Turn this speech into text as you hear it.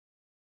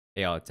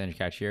Hey, all, it's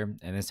Catch here.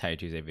 In this Title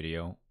Tuesday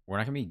video, we're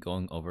not going to be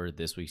going over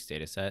this week's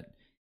data set.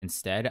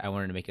 Instead, I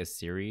wanted to make a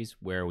series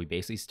where we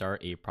basically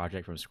start a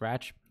project from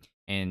scratch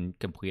and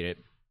complete it.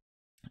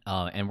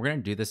 And we're going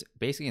to do this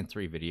basically in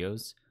 3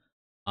 videos.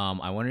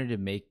 I wanted to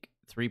make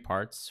 3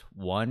 parts.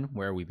 One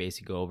where we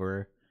basically go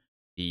over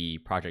the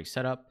project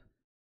setup,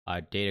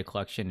 data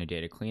collection, and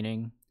data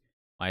cleaning.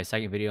 My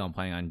second video I'm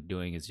planning on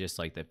doing is just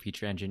like the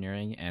feature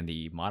engineering and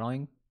the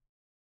modeling.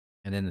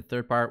 And then the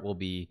third part will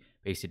be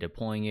basically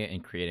deploying it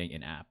and creating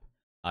an app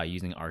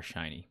using our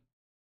Shiny.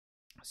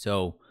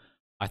 So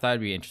I thought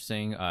it'd be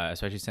interesting,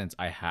 especially since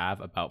I have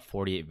about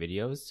 48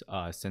 videos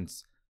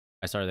since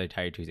I started the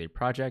Title Tuesday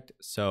project.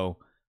 So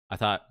I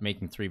thought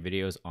making 3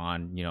 videos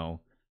on,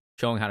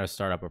 showing how to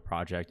start up a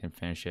project and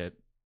finish it.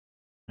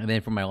 And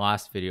then for my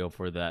last video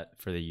for the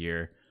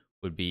year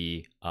would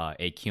be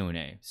a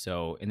Q&A.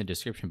 So in the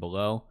description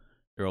below,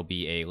 there will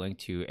be a link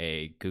to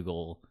a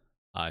Google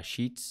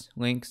Sheets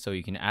link, so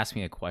you can ask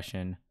me a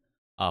question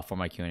for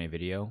my Q&A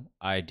video.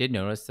 I did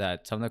notice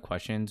that some of the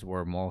questions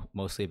were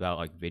mostly about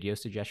like video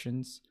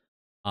suggestions.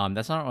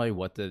 That's not really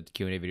what the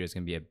Q&A video is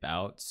going to be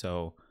about.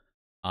 So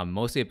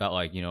mostly about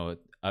like,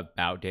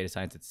 about data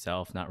science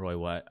itself, not really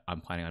what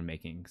I'm planning on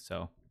making.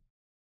 So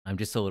I'm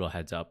just a little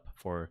heads up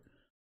for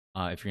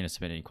if you're going to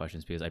submit any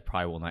questions, because I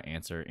probably will not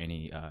answer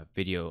any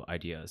video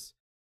ideas.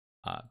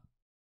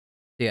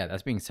 Yeah,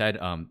 that's being said,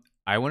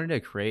 I wanted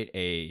to create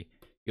a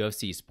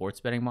UFC sports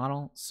betting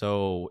model.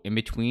 So in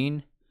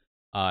between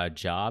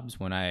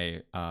jobs, when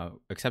I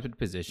accepted a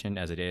position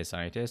as a data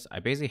scientist, I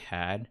basically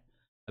had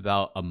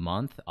about a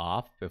month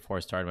off before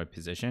I started my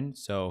position.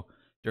 So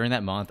during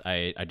that month,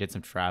 I did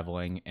some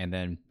traveling, and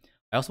then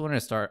I also wanted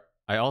to start.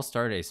 I also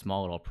started a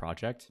small little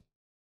project.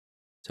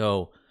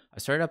 So I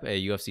started up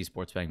a UFC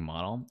sports betting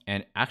model,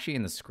 and actually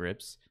in the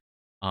scripts,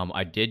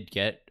 I did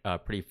get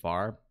pretty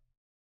far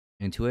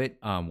into it.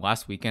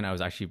 Last weekend, I was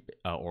actually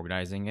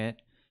organizing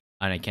it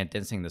and I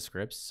condensing the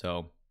scripts.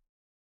 So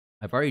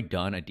I've already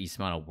done a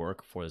decent amount of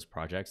work for this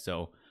project.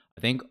 So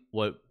I think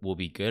what will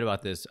be good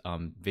about this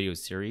video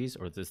series,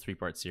 or this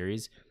 3-part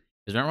series,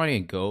 is not really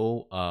gonna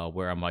go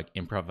where I'm like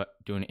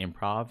doing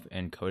improv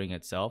and coding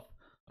itself.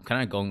 I'm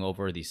kind of going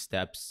over the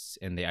steps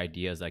and the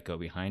ideas that go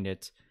behind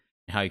it,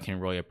 and how you can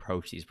really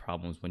approach these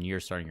problems when you're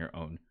starting your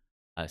own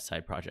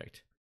side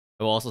project.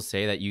 I will also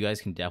say that you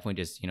guys can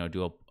definitely just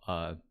do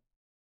a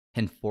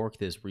and fork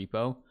this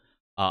repo.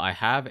 I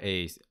have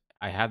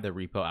the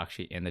repo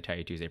actually in the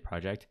Title Tuesday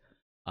project,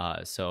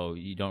 so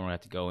you don't really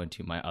have to go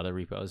into my other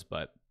repos.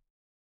 But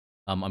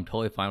I'm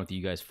totally fine with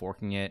you guys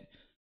forking it,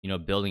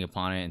 building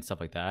upon it and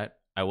stuff like that.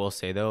 I will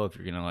say though, if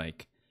you're gonna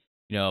like,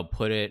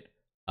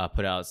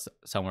 put out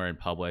somewhere in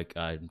public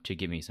to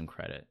give me some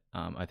credit,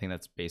 I think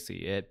that's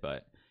basically it.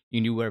 But you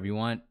can do whatever you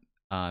want.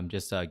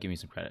 Just give me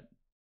some credit.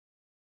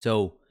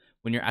 So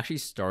when you're actually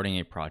starting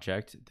a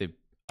project, the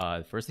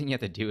first thing you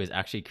have to do is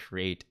actually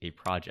create a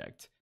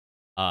project.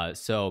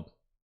 So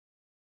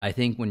I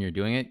think when you're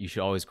doing it, you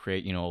should always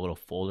create, a little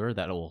folder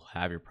that will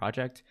have your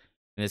project.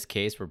 In this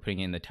case, we're putting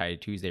in the Title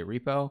Tuesday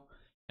repo,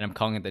 and I'm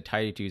calling it the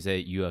Title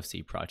Tuesday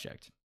UFC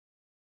project.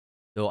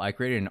 So I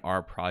created an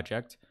R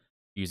project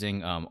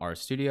using R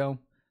Studio,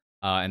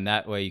 and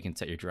that way you can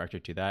set your directory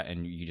to that,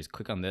 and you just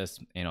click on this,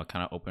 and it'll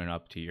kind of open it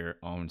up to your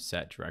own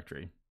set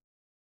directory.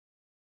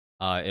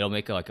 It'll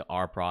make it like an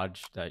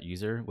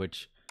rproj.user,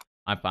 which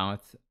I'm fine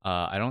with.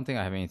 I don't think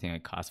I have anything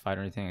like classified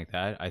or anything like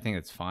that. I think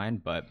it's fine,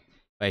 but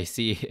if I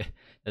see if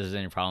there's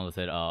any problem with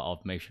it,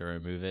 I'll make sure to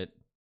remove it.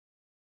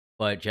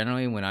 But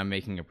generally, when I'm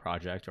making a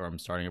project or I'm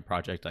starting a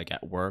project like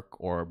at work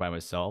or by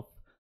myself,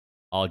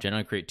 I'll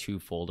generally create 2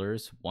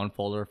 folders, one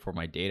folder for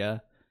my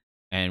data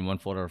and one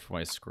folder for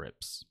my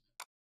scripts.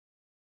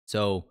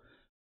 So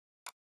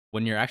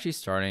when you're actually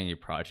starting a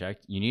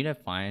project, you need to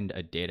find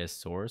a data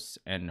source,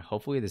 and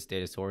hopefully this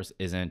data source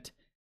isn't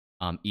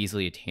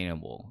easily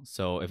attainable.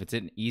 So if it's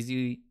an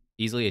easily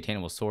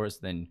attainable source,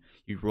 then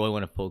you really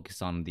want to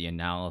focus on the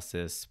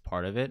analysis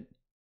part of it.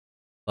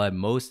 But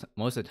most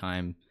of the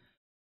time,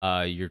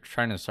 you're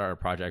trying to start a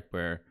project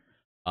where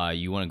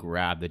you want to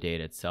grab the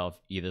data itself,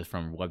 either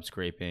from web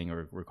scraping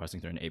or requesting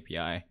through an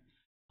API.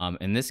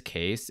 In this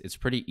case, it's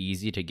pretty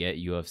easy to get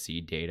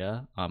UFC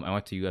data. I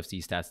went to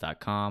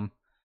ufcstats.com.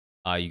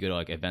 You go to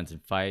like events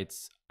and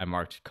fights. I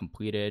marked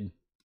completed,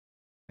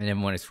 and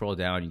then when I scroll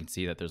down, you can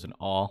see that there's an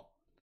all.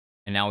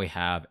 And now we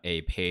have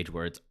a page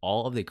where it's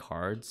all of the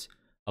cards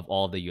of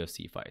all of the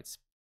UFC fights.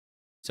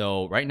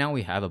 So right now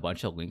we have a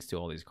bunch of links to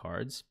all these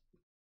cards.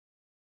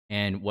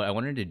 And what I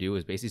wanted to do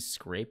is basically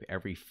scrape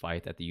every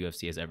fight that the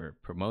UFC has ever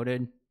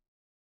promoted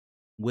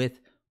with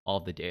all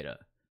of the data.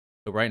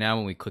 So right now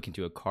when we click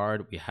into a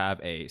card, we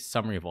have a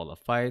summary of all the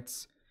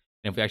fights.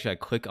 And if we actually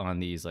click on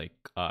these like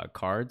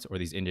cards or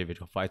these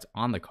individual fights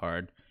on the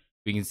card,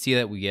 we can see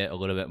that we get a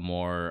little bit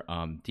more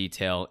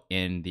detail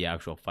in the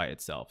actual fight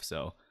itself.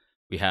 So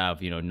we have,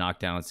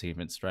 knockdowns,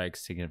 significant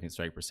strikes, significant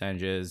strike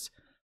percentages.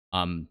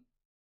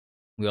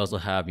 We also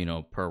have,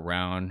 per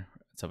round,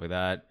 stuff like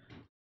that.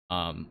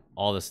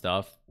 All the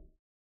stuff.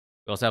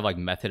 We also have like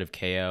method of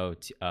KO,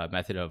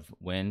 method of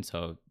win.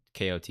 So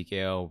KO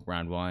TKO,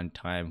 round 1,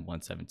 time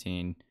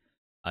 117,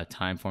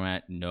 time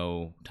format,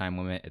 no time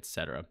limit,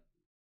 etc.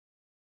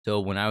 So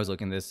when I was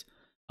looking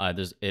at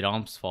this, it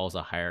almost follows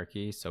a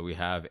hierarchy. So we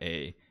have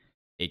a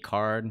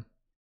card,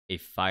 a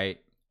fight,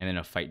 and then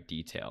a fight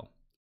detail.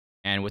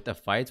 And with the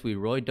fights, we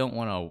really don't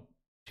want to.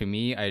 To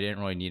me, I didn't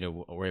really need to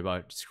worry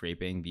about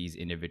scraping these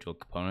individual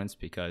components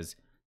because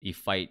the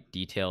fight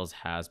details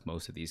has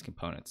most of these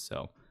components.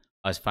 So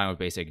I was fine with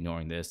basically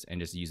ignoring this and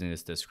just using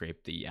this to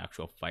scrape the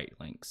actual fight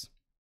links.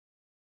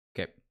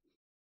 Okay.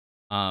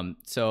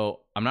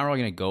 So I'm not really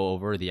going to go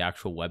over the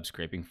actual web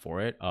scraping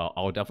for it.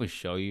 I'll definitely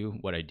show you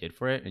what I did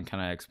for it and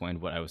kind of explain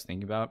what I was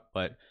thinking about.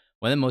 But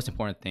one of the most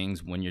important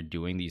things when you're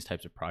doing these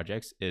types of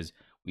projects is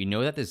we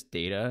know that this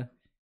data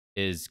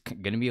is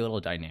going to be a little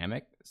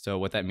dynamic. So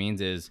what that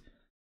means is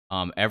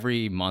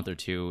every month or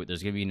two,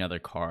 there's going to be another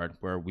card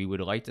where we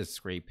would like to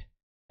scrape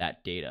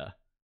that data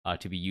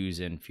to be used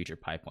in future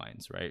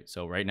pipelines, right?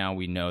 So right now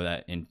we know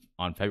that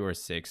on February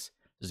 6th,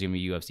 there's going to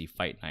be UFC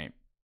Fight Night.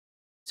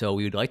 So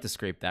we would like to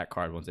scrape that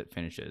card once it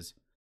finishes.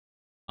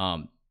 So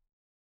I'm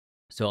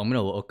going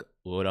to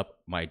load up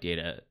my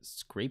data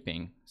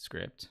scraping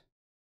script.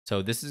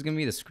 So this is going to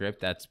be the script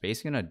that's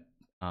basically going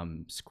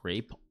to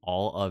scrape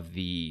all of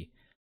the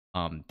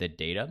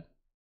data.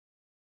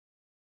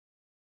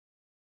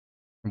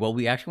 What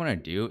we actually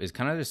want to do is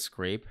kind of just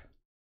scrape,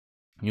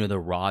 the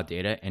raw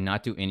data and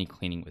not do any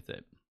cleaning with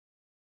it.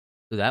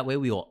 So that way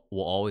we'll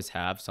always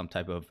have some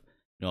type of,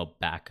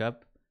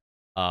 backup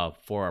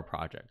for our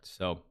project.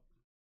 So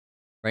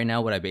right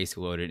now, what I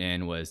basically loaded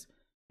in was,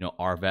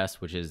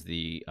 Rvest, which is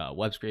the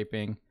web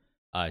scraping,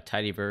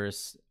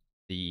 Tidyverse,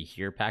 the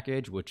here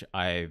package, which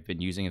I've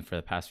been using for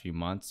the past few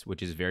months,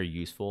 which is very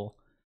useful,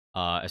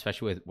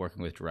 especially with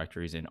working with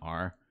directories in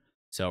R.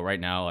 So right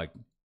now, like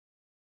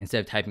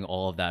instead of typing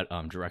all of that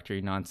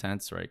directory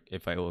nonsense, right?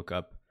 If I look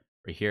up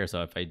right here,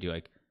 so if I do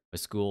like a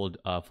school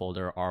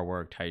folder, R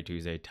work, Tidy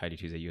Tuesday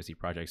UFC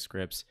project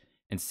scripts,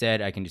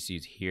 instead I can just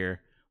use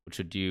here, which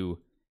would do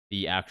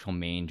the actual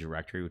main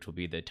directory, which will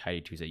be the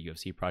Tidy Tuesday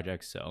UFC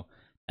project. So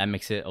that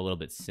makes it a little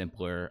bit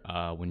simpler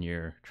when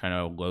you're trying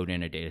to load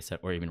in a data set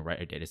or even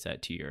write a data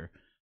set to your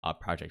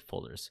project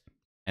folders.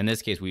 In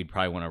this case, we'd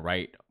probably want to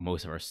write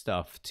most of our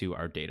stuff to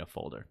our data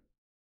folder.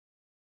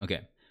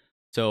 Okay,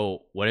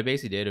 so what I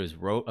basically did was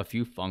wrote a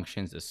few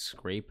functions to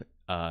scrape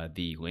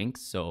the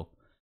links. So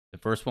the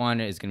first one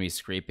is going to be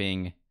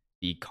scraping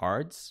the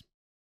cards.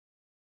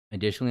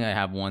 Additionally, I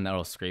have one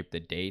that'll scrape the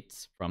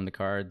dates from the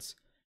cards.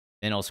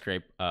 Then I'll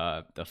scrape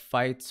the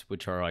fights,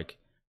 which are like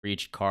for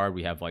each card,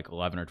 we have like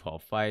 11 or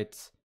 12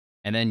 fights.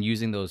 And then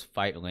using those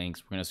fight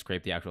links, we're going to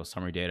scrape the actual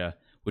summary data,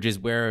 which is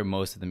where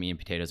most of the meat and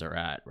potatoes are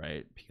at,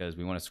 right? Because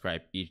we want to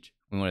scrape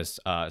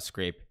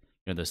scrape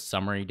the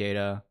summary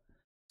data.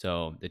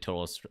 So the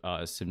total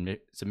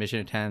submission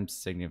attempts,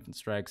 significant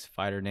strikes,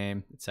 fighter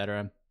name,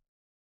 etc.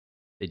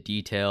 The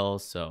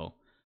details, so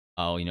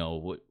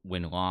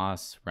win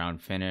loss,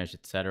 round finish,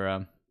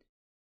 etc.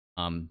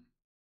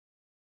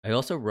 I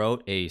also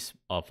wrote a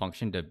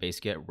function to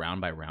basically get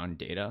round by round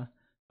data,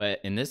 but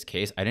in this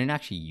case, I didn't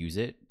actually use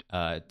it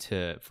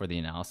for the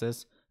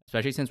analysis,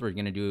 especially since we're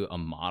going to do a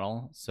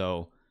model.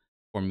 So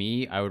for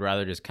me, I would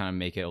rather just kind of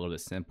make it a little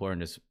bit simpler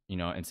and just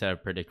instead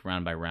of predict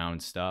round by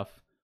round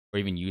stuff or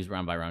even use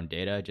round by round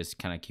data, just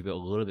kind of keep it a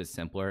little bit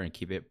simpler and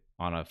keep it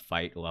on a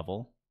fight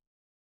level.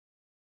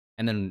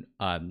 And then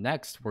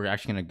next, we're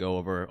actually going to go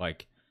over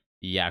like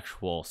the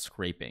actual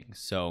scraping.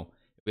 So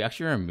if we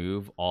actually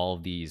remove all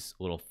of these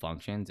little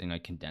functions and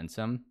like condense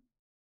them,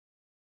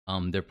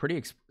 they're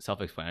pretty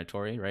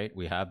self-explanatory, right?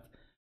 We have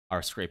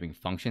our scraping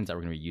functions that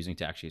we're going to be using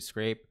to actually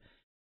scrape,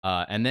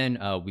 and then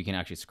we can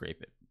actually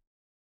scrape it.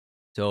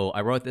 So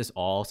I wrote this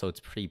all so it's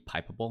pretty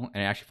pipeable,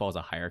 and it actually follows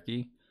a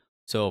hierarchy.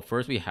 So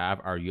first we have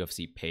our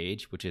UFC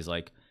page, which is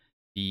like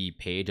the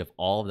page of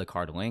all of the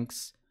card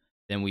links.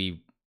 Then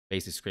we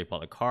basically scrape all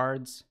the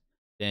cards.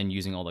 Then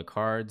using all the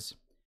cards,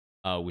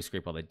 we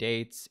scrape all the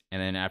dates,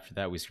 and then after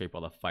that we scrape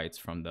all the fights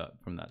from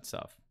that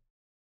stuff,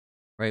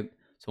 right?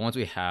 So once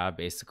we have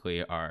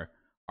basically our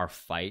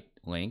fight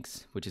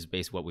links, which is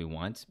basically what we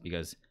want,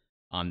 because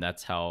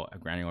that's how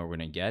granular we're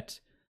gonna get.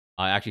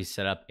 I actually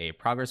set up a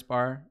progress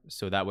bar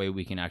so that way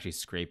we can actually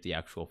scrape the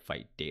actual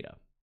fight data.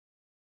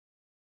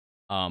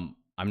 I'm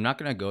not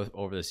gonna go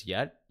over this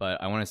yet,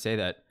 but I want to say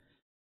that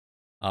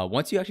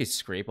once you actually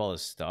scrape all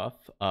this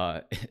stuff,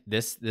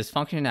 this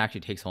function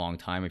actually takes a long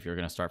time if you're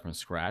going to start from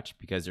scratch,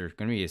 because you're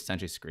going to be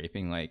essentially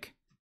scraping like,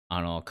 I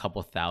don't know, a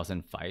couple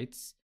thousand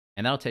fights,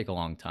 and that'll take a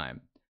long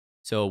time.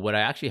 So what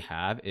I actually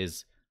have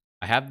is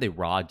I have the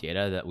raw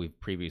data that we've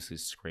previously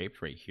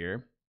scraped right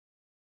here,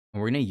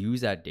 and we're going to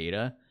use that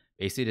data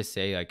basically to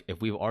say like,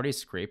 if we've already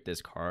scraped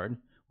this card,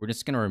 we're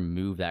just going to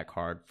remove that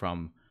card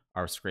from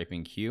our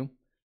scraping queue,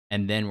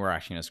 and then we're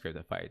actually going to scrape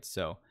the fights.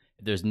 So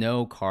if there's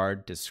no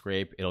card to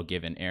scrape, it'll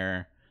give an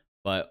error,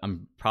 but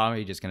I'm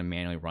probably just going to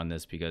manually run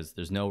this because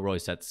there's no really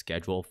set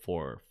schedule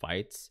for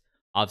fights.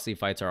 Obviously,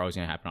 fights are always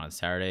going to happen on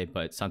Saturday,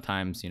 but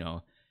sometimes,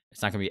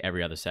 it's not going to be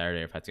every other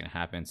Saturday if that's going to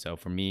happen. So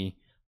for me,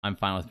 I'm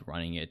fine with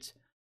running it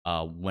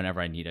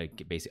whenever I need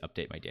to basically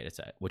update my data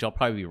set, which I'll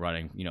probably be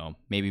running,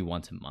 maybe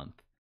once a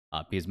month,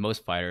 because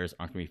most fighters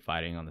aren't going to be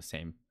fighting on the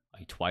same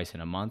like twice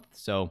in a month.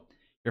 So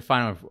you're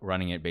fine with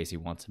running it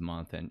basically once a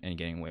month and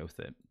getting away with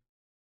it.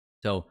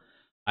 So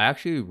I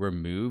actually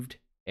removed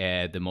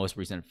the most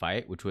recent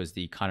fight, which was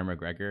the Conor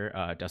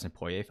McGregor Dustin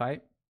Poirier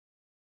fight.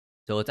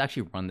 So let's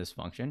actually run this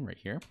function right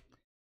here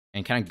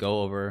and kind of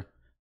go over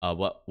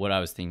what I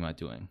was thinking about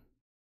doing.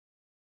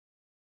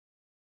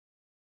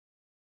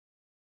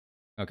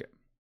 Okay.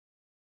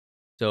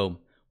 So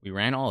we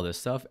ran all of this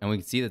stuff, and we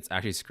can see that's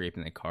actually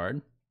scraping the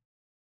card,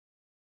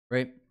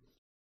 right?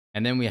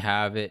 And then we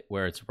have it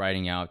where it's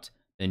writing out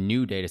the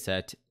new data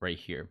set right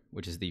here,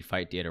 which is the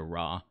fight data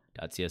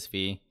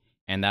raw.csv,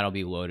 and that'll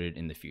be loaded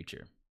in the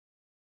future.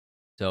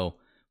 So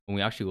when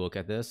we actually look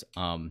at this,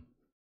 let's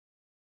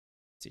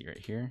see right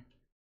here,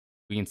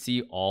 we can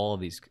see all of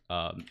these,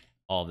 all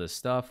of this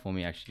stuff when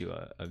we actually do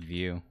a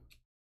view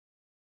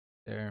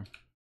there.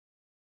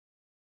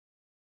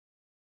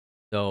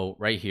 So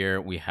right here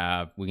we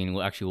can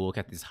actually look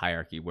at this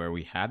hierarchy where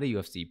we have the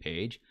UFC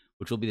page,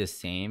 which will be the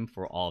same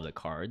for all of the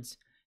cards.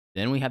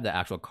 Then we have the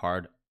actual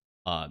card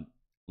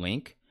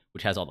link,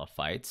 which has all the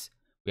fights.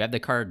 We have the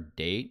card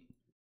date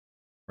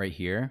right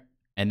here,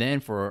 and then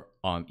for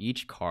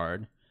each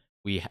card,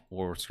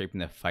 we're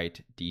scraping the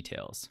fight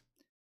details.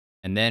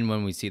 And then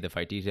when we see the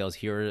fight details,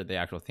 here are the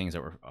actual things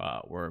that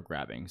we're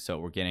grabbing. So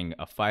we're getting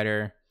a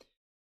fighter,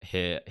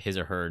 his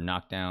or her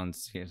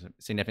knockdowns,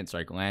 significant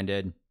strike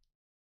landed,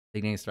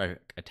 significant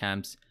strike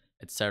attempts,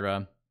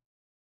 etc.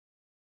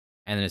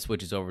 And then it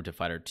switches over to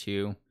fighter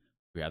 2.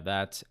 We have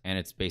that, and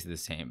it's basically the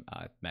same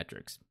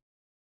metrics,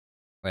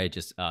 right?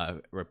 Just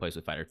replaced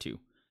with fighter 2.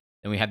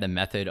 Then we have the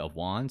method of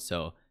won,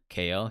 so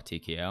KO,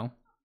 TKO.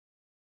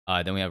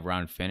 Then we have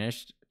round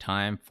finished,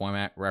 time,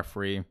 format,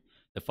 referee,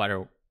 the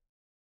fighter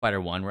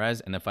 1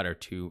 res, and the fighter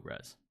 2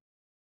 res.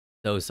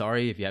 So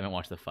sorry if you haven't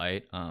watched the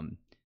fight. I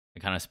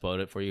kind of spoiled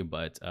it for you,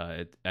 but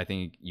I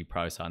think you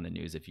probably saw in the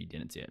news if you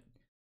didn't see it.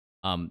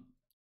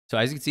 So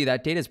as you can see,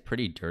 that data is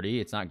pretty dirty.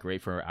 It's not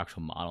great for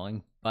actual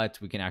modeling, but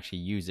we can actually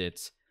use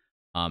it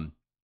to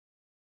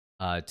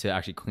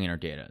actually clean our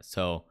data.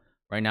 So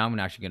right now I'm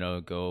actually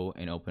gonna go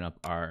and open up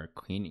our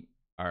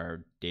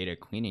data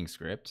cleaning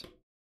script,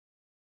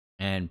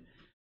 and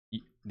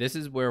this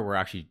is where we're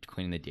actually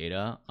cleaning the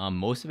data.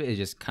 Most of it is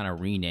just kind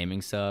of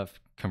renaming stuff,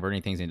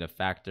 converting things into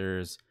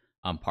factors,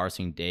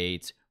 parsing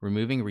dates,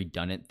 removing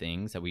redundant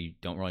things that we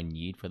don't really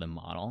need for the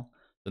model.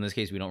 So in this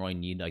case, we don't really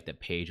need like the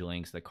page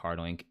links, the card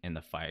link, and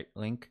the fight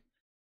link.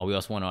 We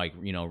also want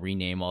to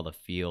rename all the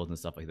fields and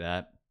stuff like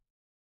that.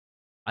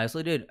 I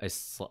also did a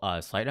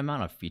slight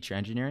amount of feature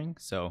engineering.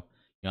 So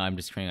I'm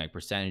just creating like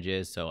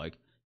percentages. So like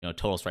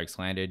total strikes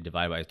landed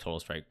divided by total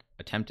strike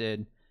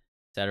attempted,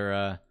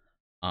 etc.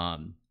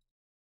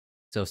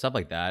 So stuff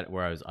like that,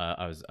 where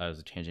I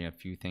was changing a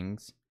few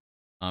things.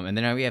 And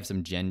then we have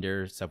some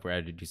gender stuff where I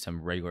had to do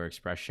some regular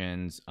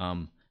expressions.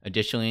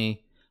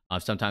 Additionally,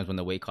 sometimes when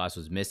the weight class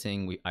was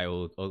missing, I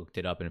looked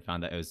it up and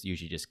found that it was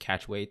usually just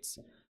catch weights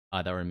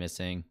that were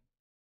missing.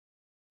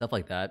 Stuff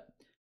like that.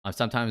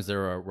 Sometimes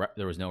there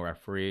was no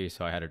referee,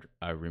 so I had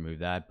to remove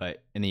that.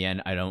 But in the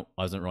end, I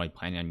wasn't really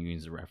planning on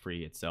using the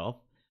referee itself.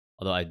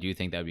 Although I do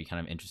think that would be kind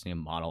of interesting to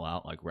model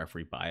out like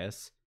referee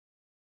bias.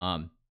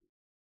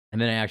 And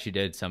then I actually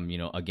did some,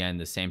 again,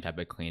 the same type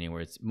of cleaning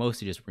where it's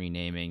mostly just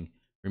renaming,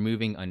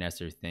 removing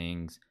unnecessary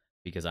things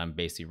because I'm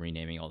basically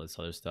renaming all this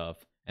other stuff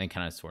and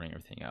kind of sorting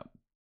everything out.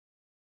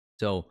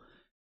 So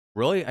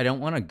really, I don't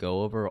want to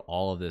go over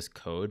all of this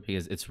code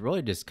because it's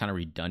really just kind of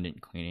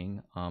redundant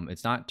cleaning.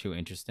 It's not too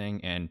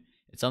interesting, and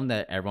it's something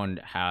that everyone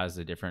has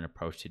a different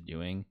approach to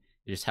doing.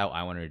 It's just how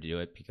I wanted to do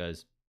it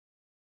because,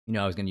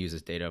 I was going to use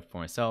this data for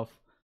myself.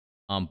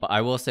 But I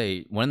will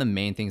say one of the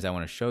main things I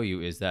want to show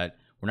you is that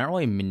we're not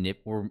really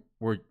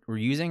we're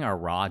using our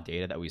raw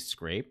data that we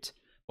scraped,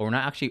 but we're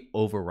not actually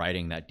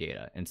overwriting that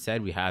data.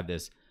 Instead, we have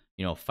this,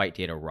 fight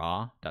data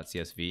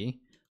raw.csv.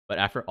 But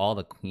after all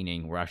the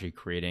cleaning, we're actually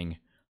creating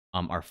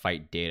our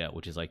fight data,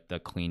 which is like the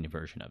clean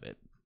version of it.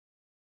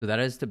 So that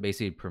is to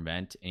basically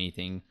prevent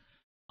anything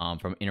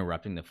from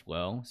interrupting the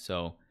flow.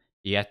 So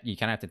you kind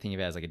of have to think of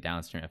it as like a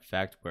downstream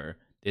effect where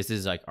this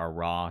is like our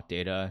raw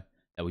data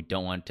that we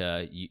don't want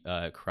to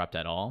corrupt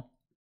at all.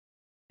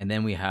 And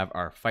then we have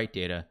our fight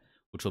data,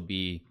 which will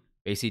be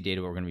basically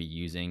data we're going to be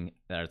using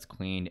that is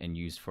cleaned and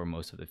used for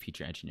most of the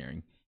feature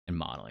engineering and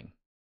modeling.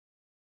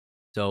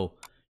 So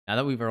now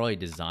that we've already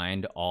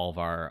designed all of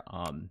our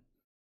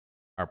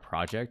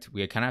project,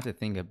 we kind of have to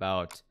think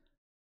about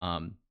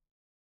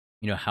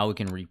how we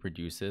can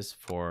reproduce this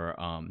for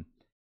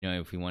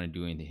if we want to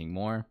do anything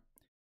more.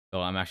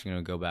 So I'm actually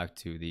going to go back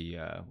to the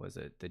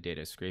the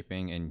data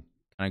scraping and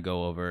kind of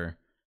go over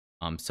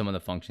some of the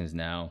functions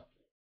now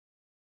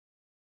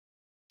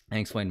and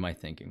explain my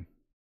thinking.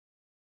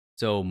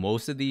 So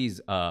most of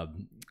these I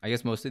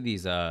guess most of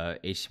these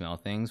HTML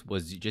things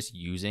was just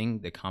using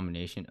the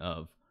combination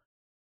of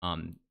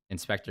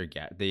inspector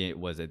the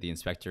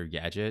inspector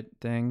gadget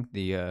thing,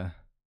 the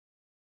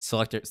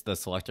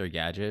selector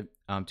gadget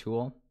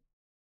tool,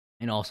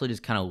 and also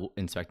just kind of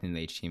inspecting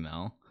the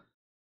HTML.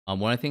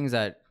 One of the things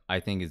that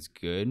I think is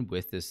good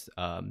with this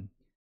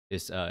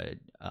data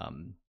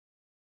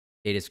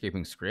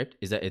scraping script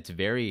is that it's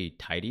very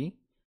tidy.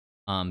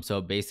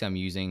 So basically, I'm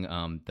using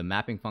the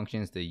mapping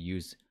functions to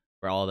use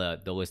for all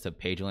the list of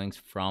page links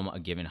from a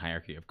given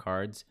hierarchy of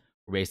cards.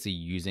 We're basically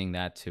using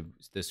that to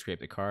scrape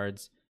the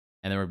cards,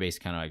 and then we're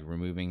basically kind of like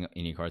removing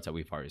any cards that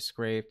we've already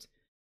scraped.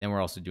 Then we're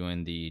also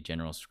doing the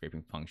general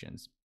scraping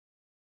functions.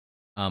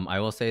 I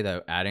will say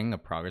that adding a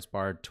progress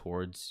bar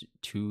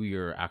to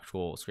your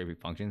actual scraping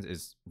functions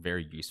is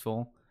very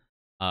useful,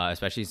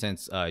 especially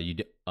since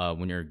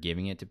when you're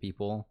giving it to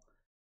people,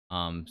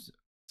 um,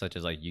 such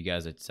as like you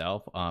guys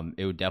itself,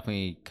 it would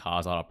definitely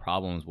cause a lot of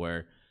problems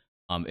where,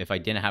 if I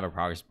didn't have a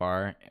progress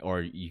bar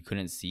or you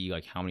couldn't see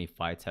like how many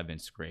fights have been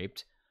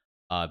scraped,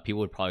 people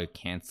would probably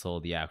cancel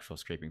the actual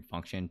scraping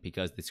function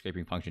because the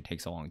scraping function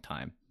takes a long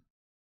time.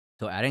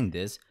 So adding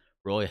this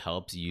really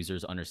helps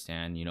users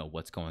understand,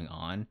 what's going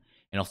on,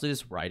 and also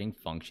just writing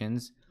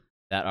functions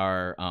that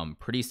are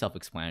pretty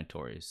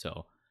self-explanatory.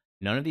 So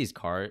none of these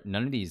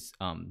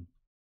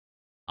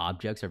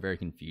objects are very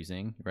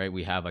confusing, right?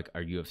 We have like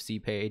our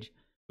UFC page,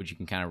 which you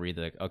can kind of read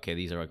like, okay,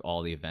 these are like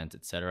all the events,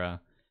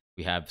 etc.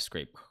 We have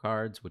scrape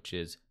cards, which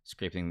is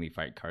scraping the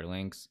fight card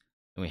links.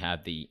 And we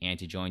have the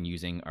anti-join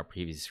using our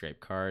previous scrape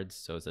cards.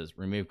 So it says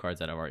remove cards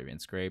that have already been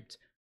scraped.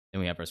 Then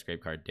we have our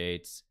scrape card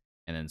dates,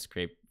 and then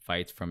scrape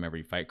fights from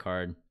every fight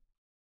card.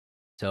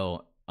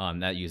 So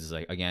that uses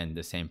like again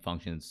the same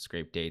functions: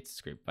 scrape dates,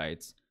 scrape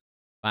fights.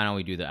 Finally,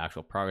 we do the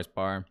actual progress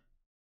bar,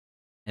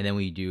 and then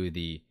we do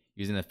the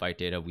using the fight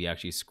data. We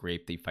actually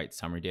scrape the fight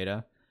summary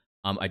data.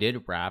 I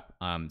did wrap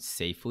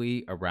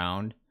safely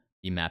around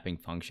the mapping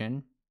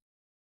function,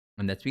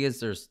 and that's because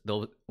there's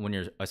those when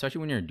you're especially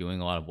when you're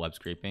doing a lot of web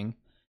scraping,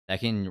 that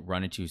can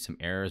run into some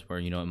errors where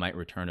it might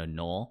return a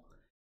null.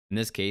 In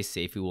this case,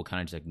 safely will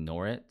kind of just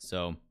ignore it.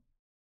 So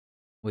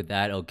with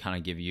that, it'll kind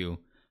of give you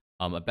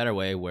a better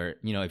way where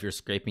if you're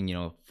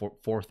scraping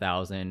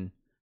 4,000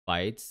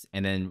 fights,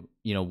 and then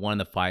one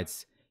of the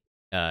fights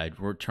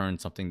return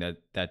something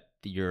that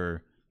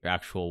your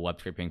actual web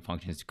scraping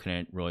functions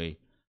couldn't really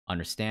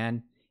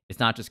understand, it's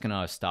not just going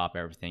to stop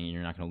everything and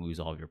you're not going to lose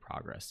all of your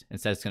progress.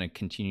 Instead, it's going to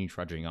continue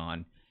trudging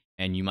on,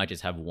 and you might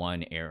just have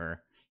one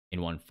error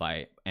in one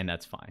fight, and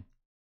that's fine.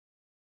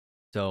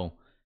 So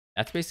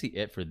that's basically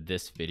it for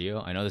this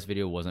video. I know this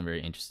video wasn't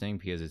very interesting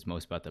because it's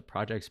most about the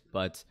projects,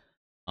 but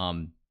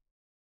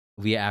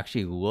we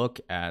actually look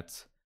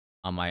at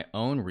on my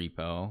own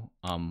repo,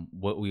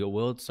 what we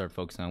will start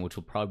focusing on, which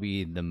will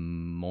probably be the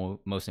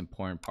most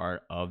important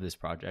part of this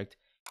project,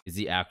 is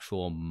the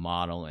actual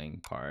modeling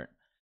part.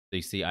 So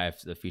you see, I have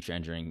the feature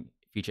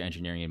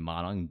engineering and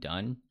modeling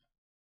done.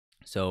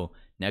 So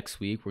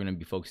next week we're going to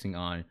be focusing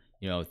on,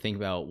 think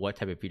about what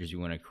type of features you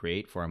want to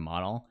create for a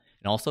model,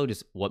 and also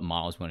just what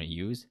models we want to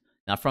use,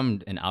 not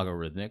from an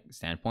algorithmic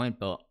standpoint,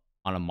 but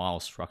on a model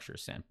structure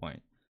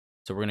standpoint.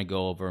 So we're going to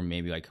go over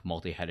maybe like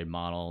multi-headed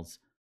models,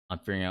 on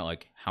figuring out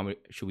like how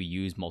should we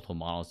use multiple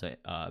models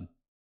to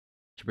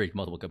break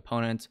multiple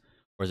components,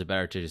 or is it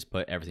better to just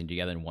put everything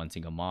together in one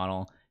single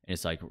model and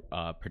just like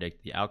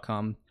predict the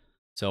outcome.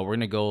 So we're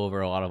going to go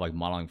over a lot of like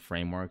modeling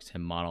frameworks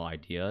and model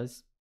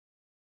ideas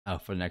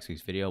for the next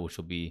week's video, which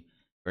will be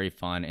very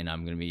fun, and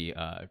I'm going to be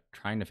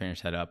trying to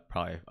finish that up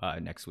probably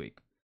next week.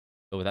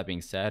 So with that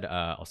being said,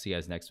 I'll see you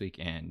guys next week,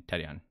 and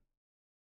Teddy on.